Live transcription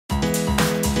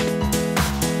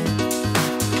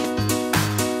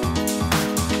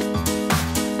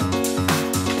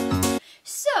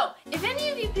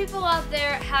people out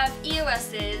there have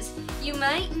EOSs. You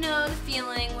might know the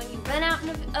feeling when you run out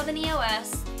of an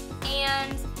EOS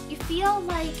and you feel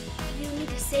like you need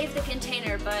to save the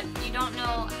container, but you don't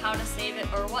know how to save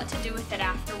it or what to do with it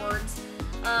afterwards.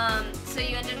 So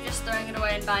you end up just throwing it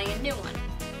away and buying a new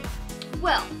one.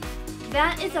 Well,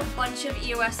 that is a bunch of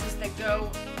EOSs that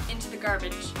go into the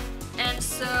garbage. And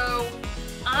so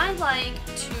I like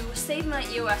to save my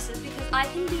EOSs because I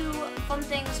can do fun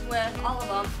things with all of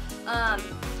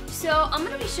them. So I'm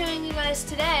going to be showing you guys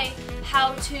today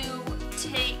how to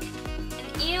take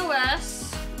an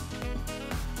EOS,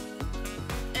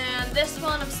 and this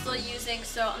one I'm still using,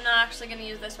 so I'm not actually going to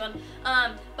use this one.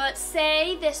 But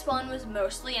say this one was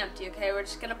mostly empty, okay? We're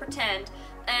just going to pretend.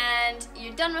 And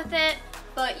you're done with it,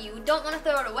 but you don't want to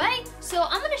throw it away. So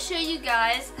I'm going to show you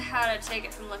guys how to take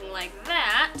it from looking like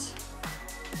that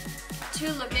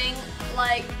to looking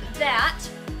like that,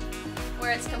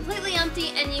 where it's completely empty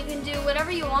and you can do whatever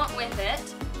you want with it.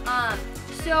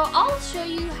 So I'll show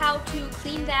you how to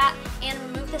clean that and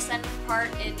remove the scented part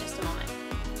in just a moment.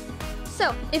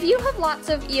 So if you have lots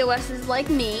of EOSs like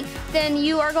me, then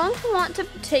you are going to want to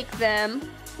take them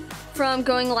from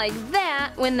going like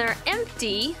that when they're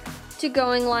empty to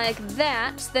going like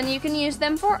that, so then you can use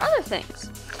them for other things.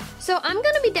 So I'm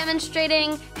going to be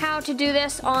demonstrating how to do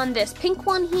this on this pink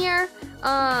one here.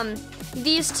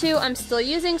 These two I'm still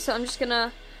using, so I'm just going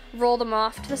to roll them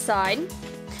off to the side.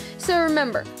 So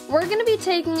remember, we're going to be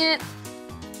taking it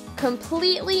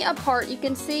completely apart. You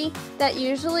can see that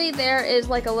usually there is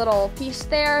like a little piece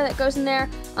there that goes in there,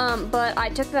 but I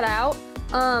took that out.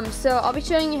 So I'll be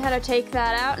showing you how to take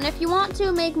that out, and if you want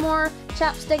to make more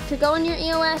chapstick to go in your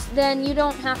EOS, then you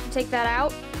don't have to take that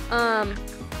out.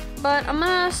 But I'm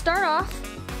gonna start off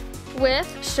with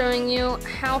showing you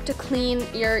how to clean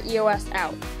your EOS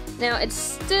out. Now it's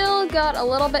still got a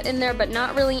little bit in there, but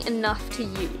not really enough to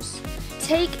use.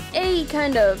 Take a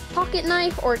kind of pocket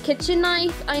knife or kitchen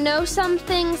knife. I know some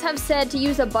things have said to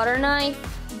use a butter knife,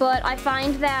 but I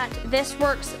find that this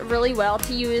works really well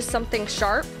to use something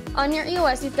sharp. On your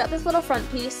EOS, you've got this little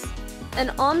front piece,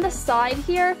 and on the side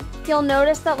here, you'll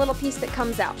notice that little piece that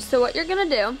comes out. So what you're gonna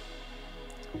do,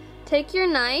 take your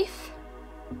knife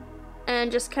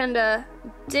and just kind of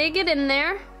dig it in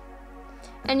there,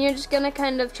 and you're just gonna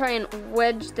kind of try and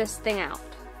wedge this thing out.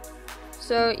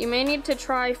 So you may need to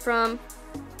try from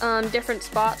different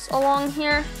spots along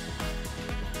here,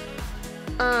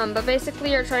 but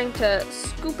basically you're trying to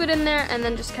scoop it in there and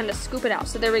then just kind of scoop it out.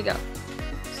 So there we go.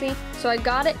 See? So I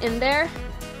got it in there.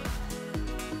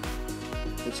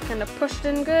 Just kind of pushed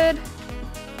in good.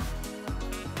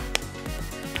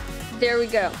 There we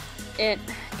go. It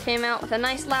came out with a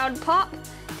nice loud pop,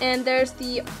 and there's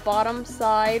the bottom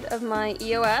side of my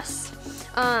EOS.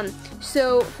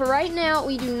 So for right now,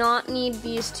 we do not need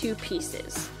these two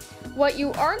pieces. What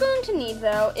you are going to need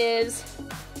though is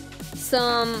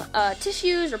some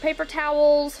tissues or paper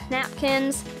towels,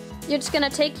 napkins. You're just gonna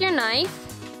take your knife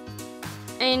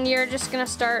and you're just gonna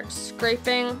start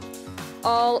scraping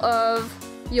all of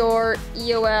your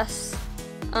EOS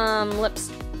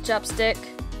lips chapstick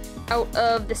out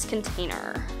of this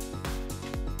container.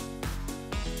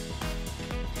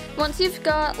 Once you've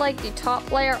got like the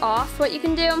top layer off, what you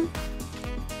can do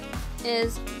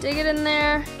is dig it in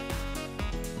there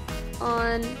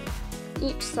on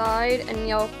each side, and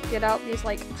you'll get out these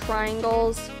like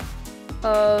triangles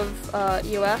of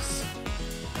EOS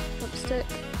lipstick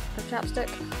or chapstick.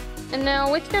 And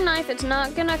now with your knife, it's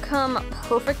not gonna come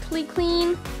perfectly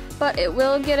clean, but it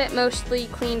will get it mostly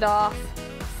cleaned off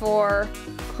for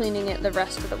cleaning it the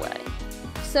rest of the way.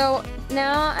 So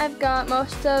now I've got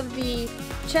most of the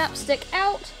chapstick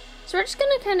out, so we're just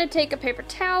gonna kind of take a paper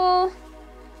towel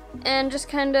and just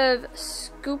kind of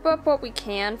scoop up what we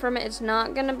can from it. It's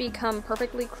not gonna become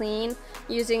perfectly clean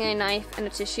using a knife and a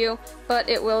tissue, but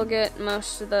it will get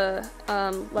most of the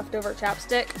leftover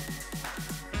chapstick.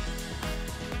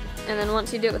 And then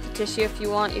once you do it with the tissue, if you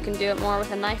want, you can do it more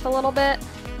with a knife a little bit.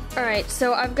 Alright,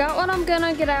 so I've got what I'm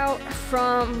gonna get out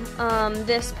from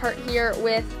this part here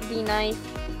with the knife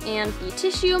and the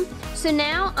tissue. So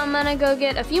now I'm gonna go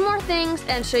get a few more things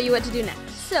and show you what to do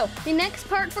next. So the next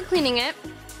part for cleaning it,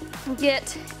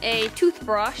 get a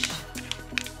toothbrush.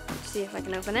 Let's see if I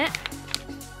can open it.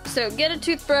 So get a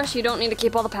toothbrush, you don't need to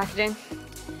keep all the packaging.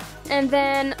 And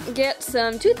then get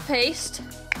some toothpaste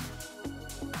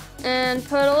and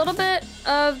put a little bit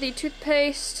of the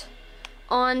toothpaste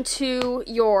onto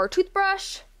your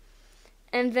toothbrush,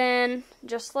 and then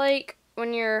just like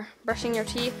when you're brushing your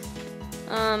teeth,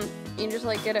 you just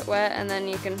like get it wet, and then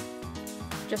you can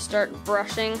just start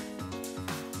brushing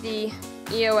the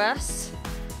EOS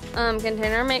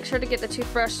container. Make sure to get the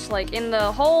toothbrush like in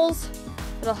the holes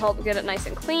It'll help get it nice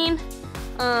and clean.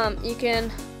 You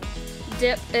can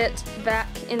dip it back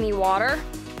in the water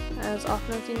as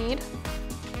often as you need.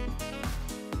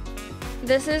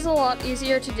 This is a lot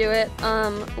easier to do it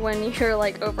when you're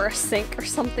like over a sink or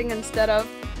something instead of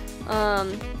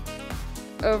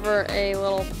over a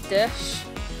little dish.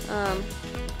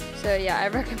 So yeah, I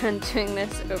recommend doing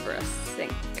this over a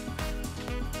sink.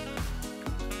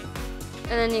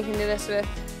 And then you can do this with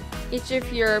each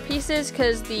of your pieces,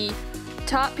 because the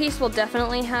top piece will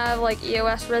definitely have like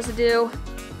EOS residue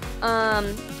on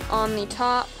the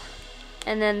top,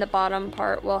 and then the bottom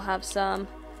part will have some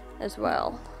as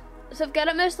well. So I've got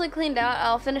it mostly cleaned out.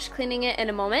 I'll finish cleaning it in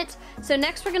a moment. So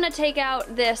next we're gonna take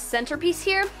out this centerpiece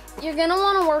here. You're gonna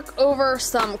wanna work over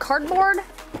some cardboard.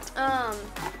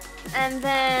 And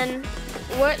then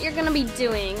what you're gonna be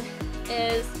doing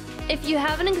is, if you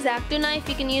have an X-Acto knife,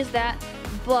 you can use that.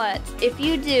 But if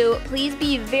you do, please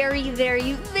be very,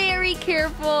 very, very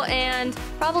careful, and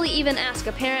probably even ask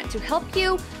a parent to help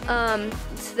you,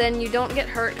 so then you don't get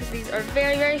hurt, because these are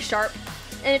very, very sharp.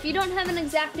 And if you don't have an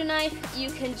X-Acto knife, you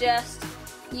can just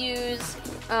use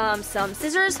some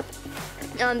scissors.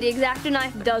 The X-Acto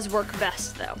knife does work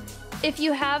best though. If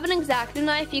you have an X-Acto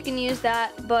knife, you can use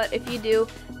that, but if you do,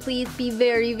 please be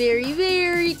very, very,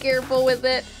 very careful with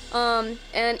it.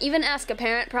 And even ask a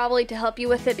parent probably to help you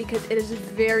with it, because it is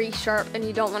very sharp and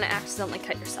you don't want to accidentally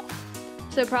cut yourself.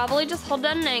 So probably just hold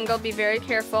at an angle, be very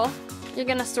careful. You're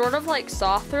gonna sort of like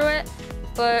saw through it,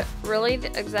 but really the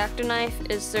X-Acto knife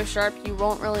is so sharp you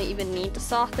won't really even need to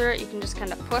saw through it. You can just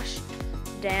kind of push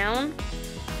down.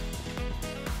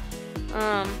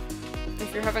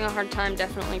 If you're having a hard time,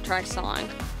 definitely try sawing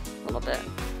a little bit.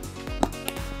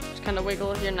 Just kind of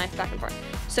wiggle your knife back and forth.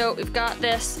 So we've got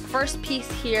this first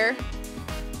piece here,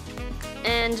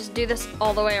 and just do this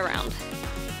all the way around.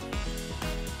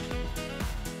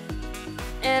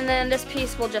 And then this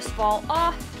piece will just fall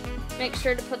off. Make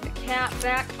sure to put the cap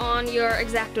back on your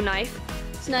X-Acto knife.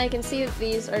 So now you can see that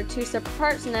these are two separate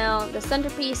parts. Now the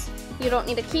centerpiece, you don't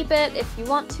need to keep it. If you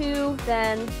want to,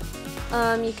 then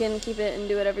you can keep it and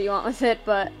do whatever you want with it,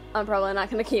 but I'm probably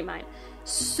not going to keep mine.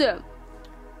 So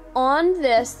on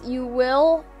this, you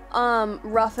will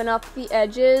roughen up the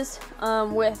edges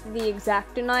with the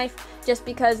X-Acto knife, just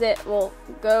because it will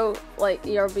go, like,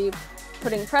 you'll be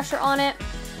putting pressure on it,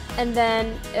 and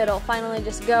then it'll finally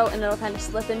just go and it'll kind of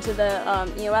slip into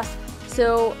the EOS.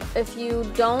 So if you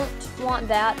don't want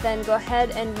that, then go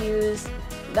ahead and use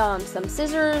some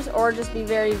scissors, or just be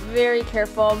very, very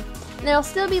careful. And there'll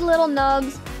still be little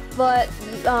nubs, but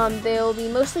they'll be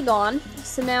mostly gone.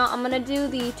 So now I'm gonna do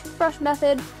the toothbrush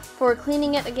method for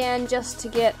cleaning it again, just to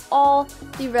get all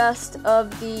the rest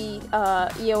of the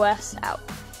EOS out.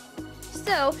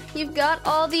 So you've got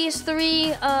all these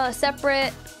three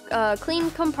separate clean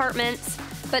compartments,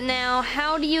 but now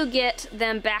how do you get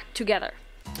them back together?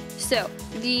 So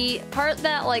the part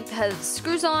that like has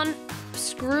screws on,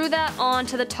 screw that on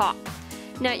to the top.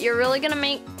 Now you're really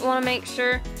gonna want to make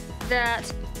sure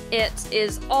that it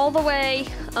is all the way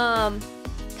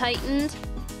tightened,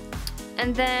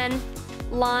 and then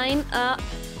line up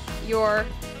your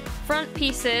front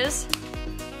pieces,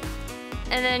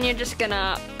 and then you're just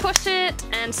gonna push it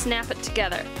and snap it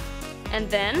together. And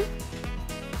then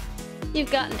you've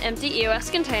got an empty EOS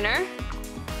container,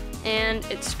 and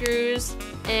it screws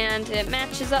and it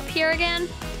matches up here again.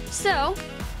 So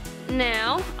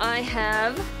now I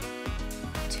have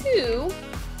two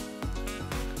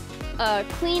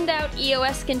cleaned out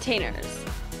EOS containers.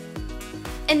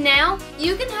 And now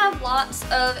you can have lots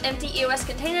of empty EOS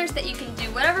containers that you can do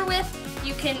whatever with.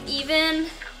 You can even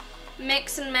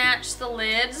mix and match the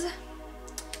lids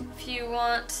if you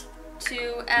want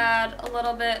to add a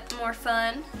little bit more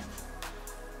fun.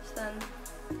 So then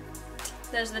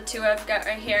there's the two I've got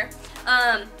right here.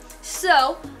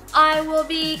 So I will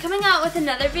be coming out with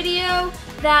another video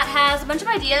that has a bunch of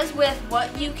ideas with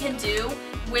what you can do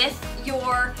with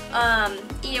your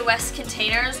EOS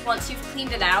containers once you've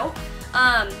cleaned it out.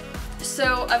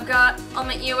 So I've got all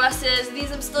my EOS's,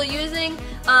 these I'm still using,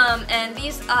 and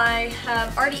these I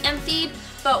have already emptied,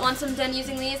 but once I'm done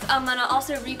using these, I'm gonna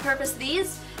also repurpose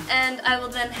these, and I will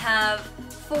then have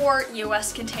 4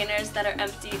 EOS containers that are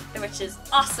emptied, which is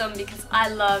awesome because I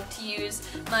love to use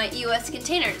my EOS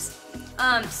containers.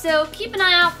 So keep an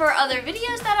eye out for other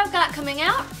videos that I've got coming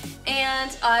out,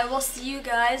 and I will see you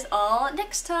guys all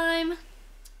next time.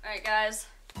 Alright guys,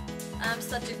 I'm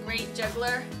such a great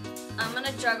juggler. I'm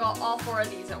gonna juggle all 4 of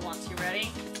these at once. You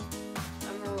ready?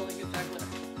 I'm a really good juggler.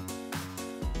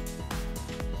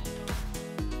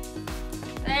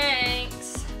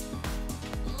 Thanks.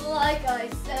 Like I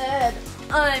said,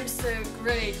 I'm so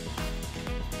great.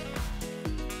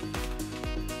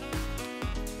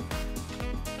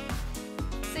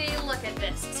 Look at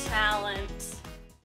this talent.